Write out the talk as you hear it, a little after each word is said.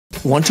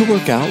Want to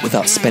work out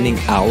without spending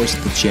hours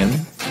at the gym?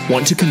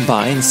 Want to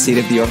combine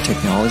state-of-the-art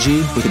technology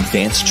with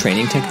advanced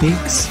training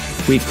techniques?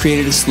 We've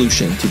created a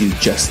solution to do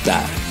just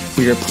that.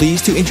 We are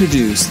pleased to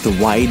introduce the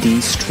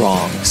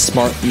ydstrong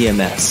Smart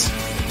EMS,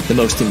 the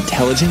most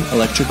intelligent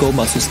electrical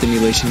muscle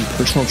stimulation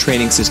personal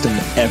training system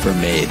ever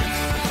made.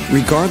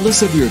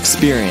 Regardless of your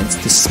experience,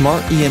 the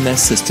Smart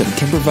EMS system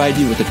can provide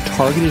you with a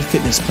targeted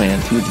fitness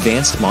plan through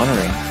advanced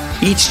monitoring.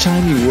 Each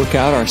time you work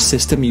out, our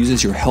system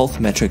uses your health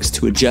metrics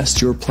to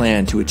adjust your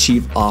plan to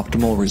achieve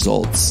optimal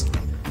results.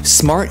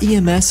 Smart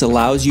EMS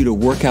allows you to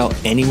work out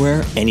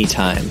anywhere,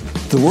 anytime.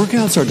 The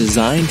workouts are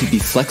designed to be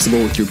flexible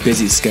with your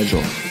busy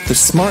schedule. The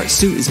Smart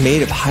Suit is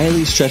made of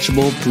highly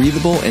stretchable,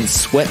 breathable, and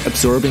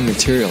sweat-absorbing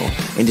material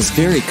and is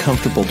very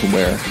comfortable to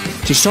wear.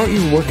 To start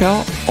your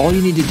workout, all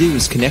you need to do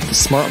is connect the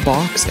Smart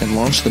Box and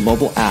launch the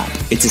mobile app.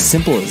 It's as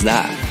simple as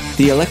that.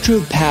 The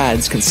electrode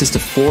pads consist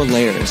of 4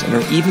 layers and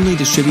are evenly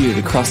distributed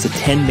across the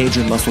 10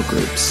 major muscle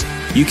groups.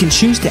 You can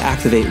choose to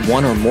activate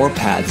one or more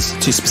pads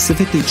to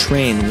specifically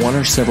train one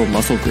or several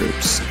muscle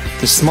groups.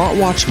 The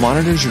smartwatch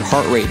monitors your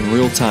heart rate in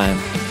real time.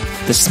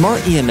 The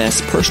Smart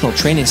EMS personal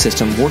training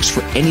system works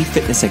for any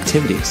fitness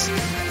activities.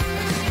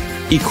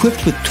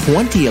 Equipped with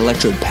 20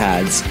 electrode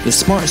pads, the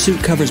Smart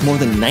Suit covers more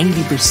than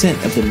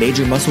 90% of the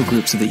major muscle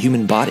groups of the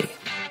human body.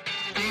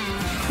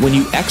 When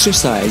you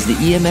exercise,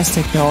 the EMS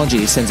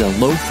technology sends a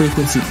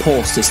low-frequency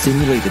pulse to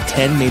stimulate the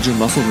 10 major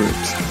muscle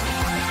groups.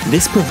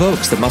 This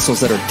provokes the muscles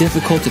that are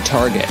difficult to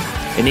target,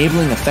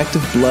 enabling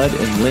effective blood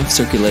and lymph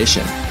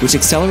circulation, which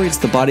accelerates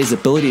the body's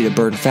ability to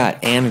burn fat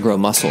and grow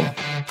muscle.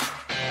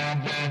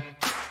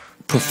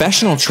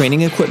 Professional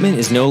training equipment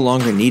is no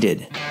longer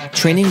needed.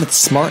 Training with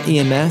Smart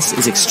EMS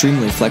is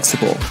extremely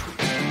flexible.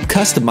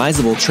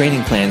 Customizable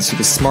training plans through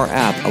the Smart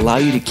app allow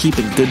you to keep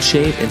in good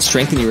shape and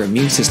strengthen your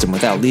immune system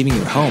without leaving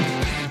your home.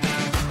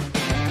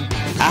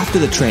 After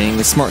the training,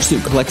 the Smart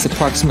Suit collects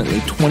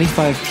approximately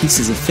 25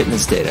 pieces of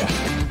fitness data.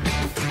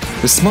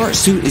 The Smart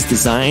Suit is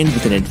designed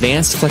with an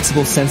advanced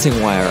flexible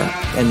sensing wire,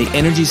 and the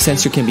energy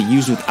sensor can be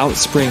used without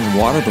spraying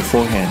water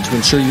beforehand to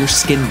ensure your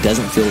skin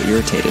doesn't feel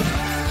irritated.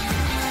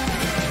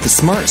 The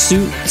Smart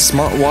Suit,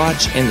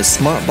 smartwatch, and the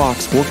Smart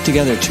Box work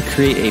together to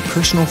create a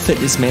personal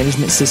fitness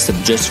management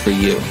system just for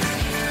you.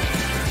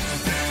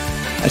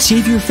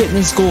 Achieve your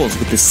fitness goals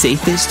with the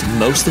safest,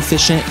 most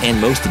efficient, and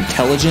most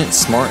intelligent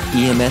Smart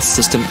EMS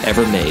system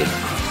ever made.